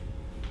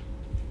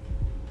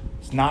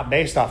 It's not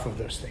based off of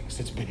those things.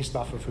 It's based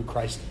off of who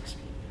Christ is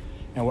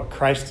and what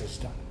Christ has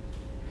done.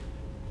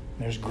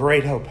 And there's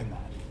great hope in that.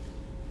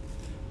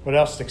 What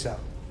else sticks out?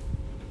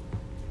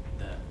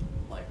 That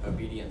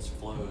obedience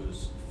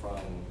flows from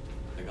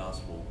the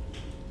gospel.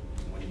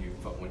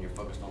 When you're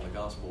focused on the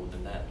gospel,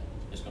 then that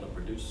is going to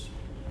produce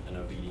an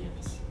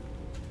obedience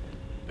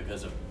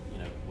because of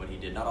what he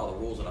did. Not all the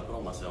rules that I put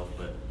on myself,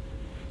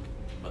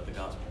 but the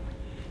gospel.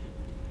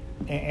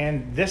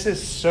 And this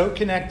is so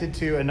connected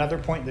to another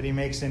point that he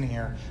makes in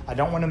here. I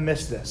don't want to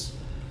miss this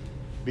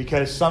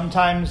because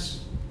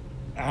sometimes,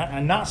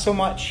 and not so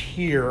much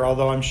here,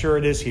 although I'm sure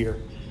it is here.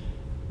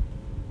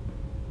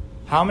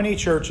 How many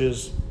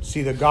churches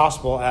see the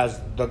gospel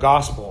as the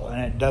gospel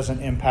and it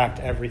doesn't impact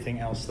everything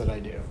else that I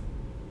do?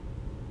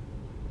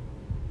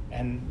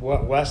 And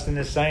what Weston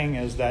is saying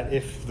is that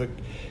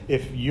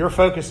if your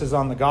focus is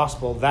on the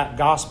gospel, that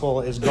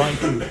gospel is going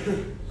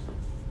to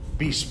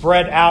be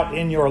spread out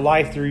in your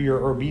life through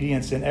your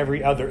obedience in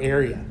every other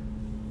area.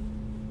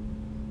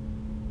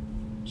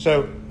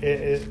 So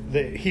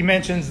he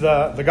mentions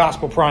the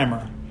gospel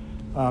primer.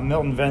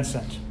 Milton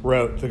Vincent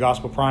wrote the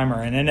gospel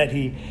primer, and in it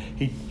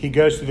he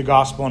goes through the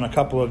gospel in a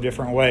couple of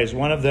different ways.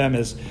 One of them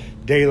is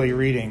daily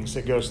readings.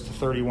 It goes to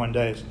 31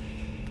 days.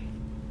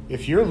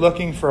 If you're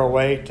looking for a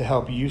way to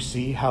help you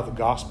see how the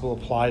gospel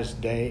applies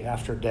day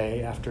after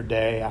day after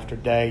day after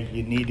day,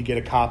 you need to get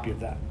a copy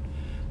of that.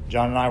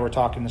 John and I were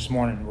talking this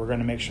morning. We're going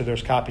to make sure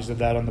there's copies of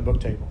that on the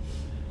book table.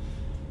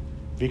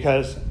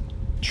 Because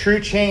true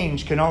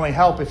change can only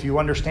help if you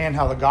understand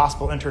how the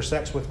gospel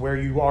intersects with where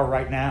you are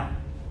right now.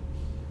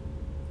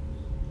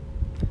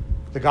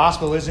 The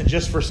gospel isn't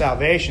just for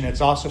salvation,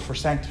 it's also for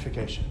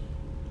sanctification.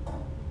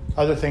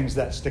 Other things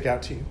that stick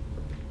out to you.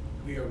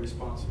 We are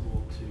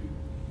responsible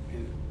to,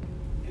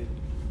 and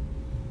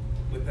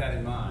with that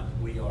in mind,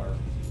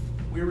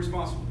 we're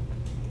responsible.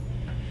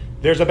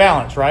 There's a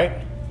balance,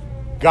 right?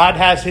 God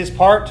has his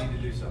part. We need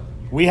to do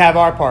something. We have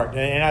our part.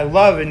 And I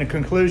love in the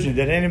conclusion,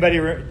 did anybody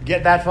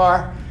get that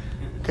far?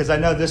 Because I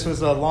know this was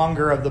the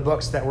longer of the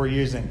books that we're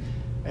using.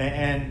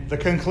 And the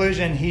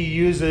conclusion, he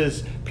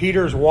uses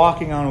Peter's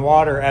walking on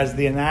water as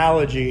the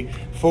analogy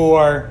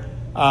for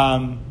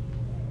the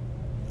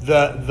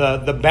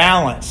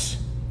balance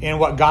in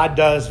what God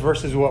does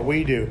versus what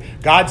we do.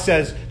 God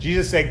says,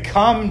 Jesus said,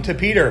 come to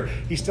Peter.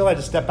 He still had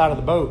to step out of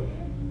the boat.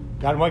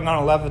 God wasn't going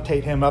to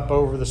levitate him up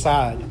over the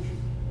side.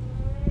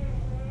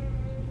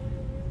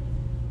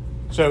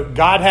 So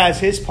God has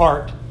his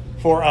part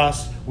for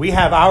us. We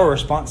have our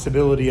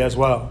responsibility as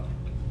well.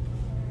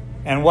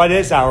 And what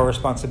is our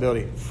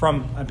responsibility?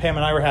 Pam and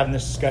I were having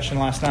this discussion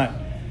last night.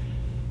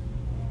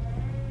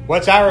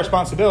 What's our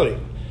responsibility?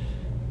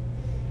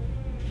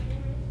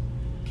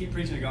 Keep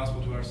preaching the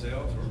gospel to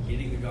ourselves, or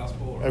getting the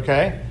gospel. Or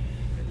Okay.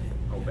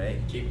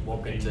 Obey. Keep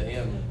walking to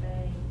him.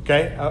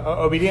 Okay.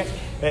 Obedience.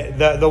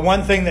 The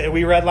one thing that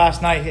we read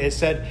last night, it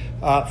said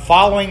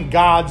following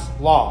God's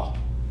law.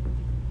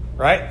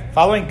 Right?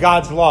 Following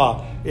God's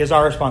law is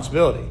our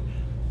responsibility.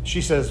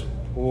 She says,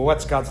 well,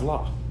 what's God's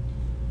law?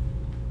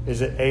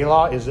 Is it a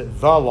law? Is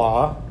it the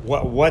law?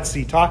 What's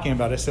he talking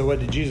about? I said, what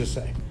did Jesus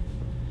say?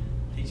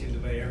 teach him to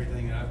obey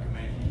everything that I've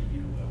commanded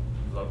you.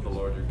 Love the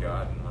Lord your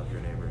God and love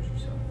your neighbor as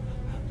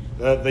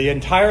yourself. The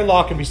entire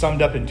law can be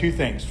summed up in two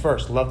things.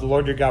 First, love the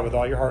Lord your God with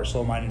all your heart,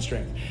 soul, mind, and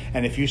strength.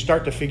 And if you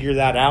start to figure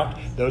that out,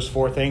 those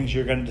four things,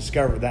 you're going to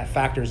discover that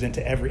factors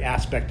into every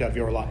aspect of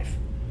your life.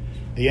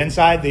 The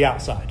inside, the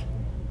outside.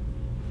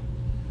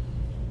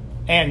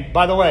 And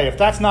by the way, if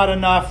that's not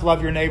enough,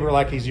 love your neighbor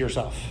like he's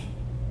yourself.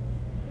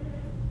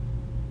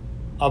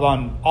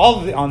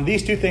 On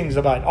these two things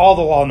about all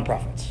the law and the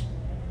prophets.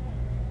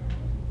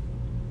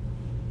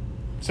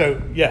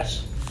 So,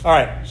 yes. All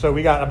right, so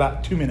we got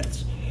about 2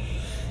 minutes.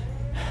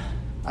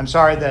 I'm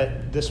sorry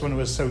that this one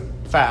was so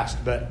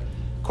fast, but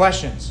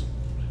questions.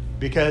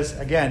 Because,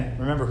 again,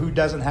 remember, who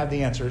doesn't have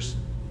the answers?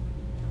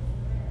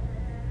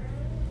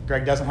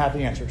 Greg doesn't have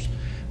the answers.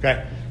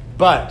 Okay?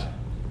 But,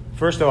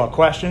 first of all,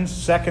 questions.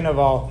 Second of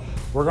all,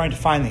 we're going to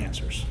find the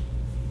answers.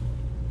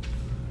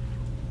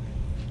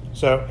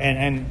 So,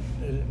 and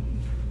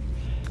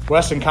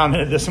Weston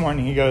commented this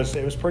morning, he goes,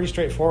 it was pretty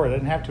straightforward. I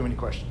didn't have too many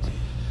questions.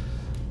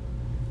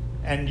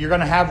 And you're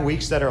going to have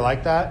weeks that are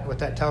like that. What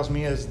that tells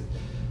me is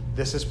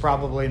this is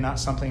probably not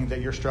something that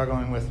you're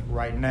struggling with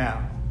right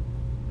now.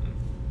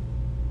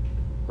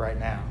 Right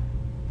now.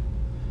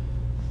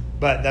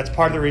 But that's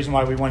part of the reason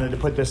why we wanted to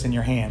put this in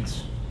your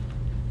hands.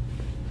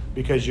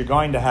 Because you're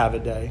going to have a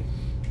day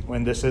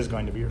when this is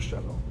going to be your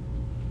struggle.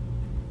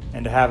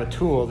 And to have a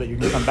tool that you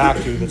can come back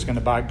to that's going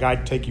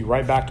to take you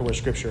right back to where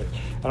Scripture is.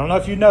 I don't know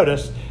if you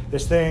noticed,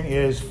 this thing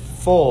is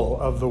full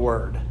of the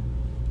Word.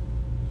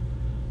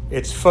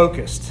 It's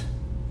focused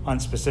on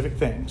specific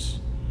things.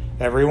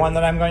 Every one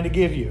that I'm going to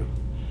give you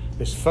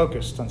is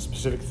focused on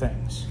specific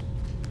things.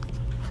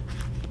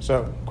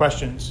 So,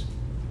 questions?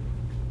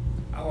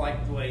 I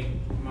like the way,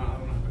 I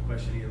don't have a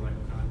question either, like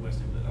kind of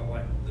Weston, but I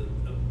like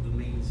the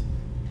means.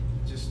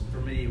 Just for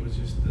me, it was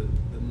just the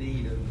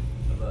need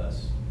of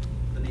us,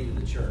 the need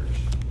of the church.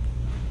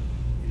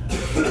 You know,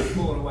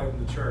 pulling away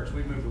from the church,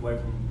 we moved away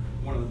from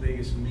one of the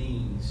biggest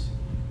means,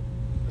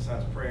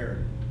 besides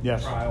prayer,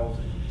 Yes. trials,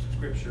 and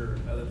Scripture,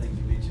 other things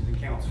you mentioned, and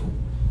counsel.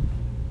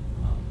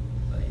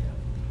 But yeah.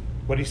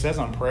 What he says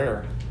on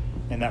prayer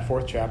in that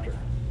 4th chapter.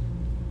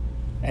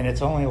 And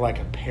it's only like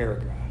a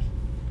paragraph.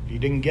 If you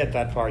didn't get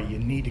that far, you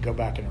need to go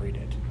back and read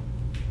it.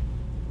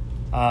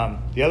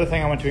 The other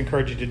thing I want to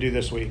encourage you to do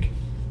this week,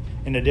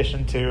 in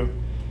addition to,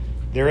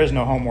 there is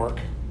no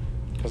homework,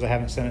 because I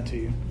haven't sent it to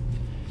you.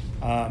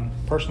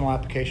 Personal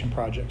application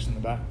projects in the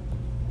back.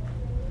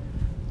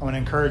 I want to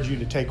encourage you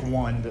to take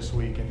one this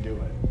week and do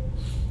it.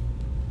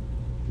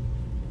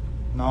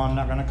 No, I'm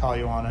not going to call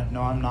you on it.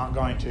 No, I'm not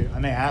going to. I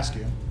may ask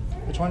you,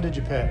 which one did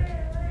you pick?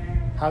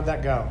 How'd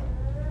that go?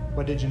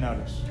 What did you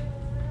notice?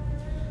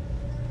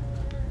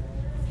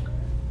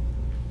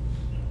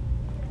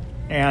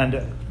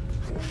 And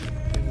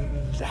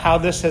how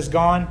this has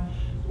gone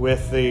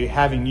with the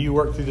having you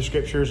work through the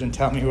Scriptures and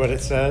tell me what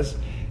it says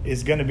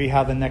is going to be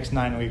how the next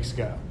 9 weeks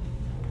go.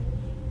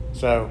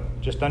 So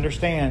just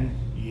understand,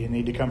 you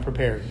need to come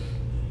prepared.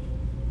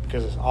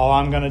 Because all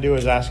I'm going to do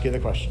is ask you the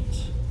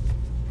questions.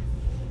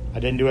 I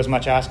didn't do as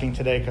much asking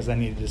today because I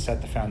needed to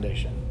set the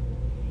foundation.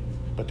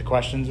 But the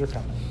questions are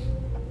coming.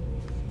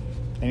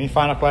 Any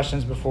final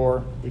questions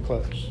before we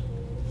close?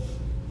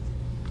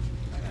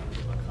 I got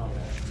a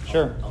comment.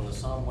 Sure. On the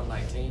Psalm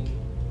 119,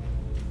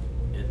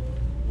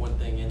 one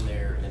thing in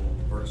there in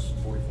verse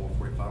 44,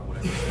 45,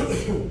 whatever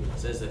it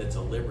says that it's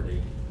a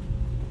liberty,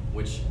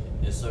 which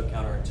is so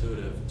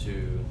counterintuitive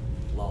to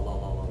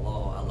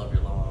law, I love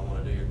your law, I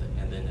want to do your thing.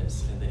 And then he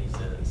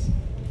says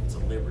it's a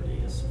liberty,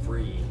 it's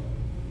free.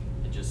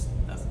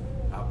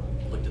 I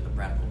looked at the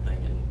practical thing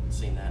and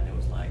seen that, and it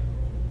was like,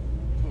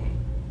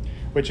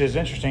 Which is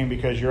interesting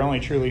because you're only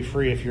truly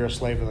free if you're a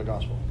slave of the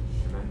gospel.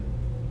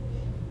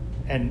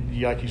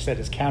 And like you said,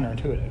 it's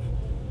counterintuitive.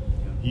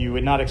 You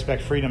would not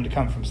expect freedom to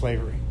come from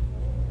slavery.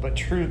 But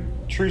true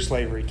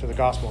slavery to the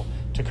gospel,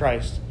 to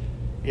Christ,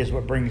 is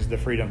what brings the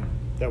freedom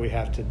that we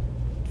have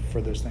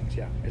for those things.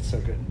 Yeah, it's so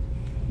good.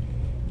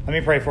 Let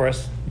me pray for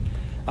us.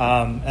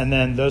 And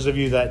then those of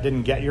you that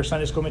didn't get your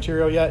Sunday school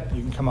material yet,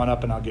 you can come on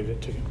up and I'll give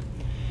it to you.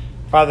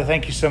 Father,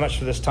 thank you so much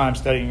for this time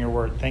studying your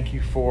word. Thank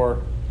you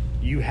for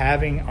you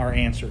having our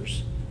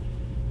answers,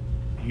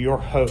 your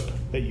hope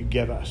that you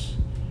give us.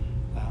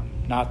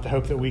 Not the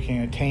hope that we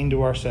can attain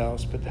to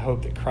ourselves, but the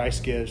hope that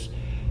Christ gives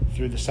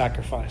through the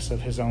sacrifice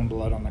of his own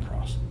blood on the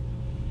cross.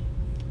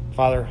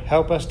 Father,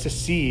 help us to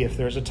see if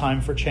there's a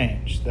time for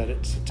change, that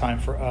it's a time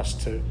for us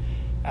to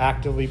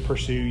actively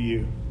pursue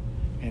you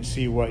and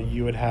see what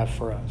you would have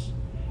for us.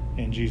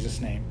 In Jesus'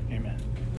 name, amen.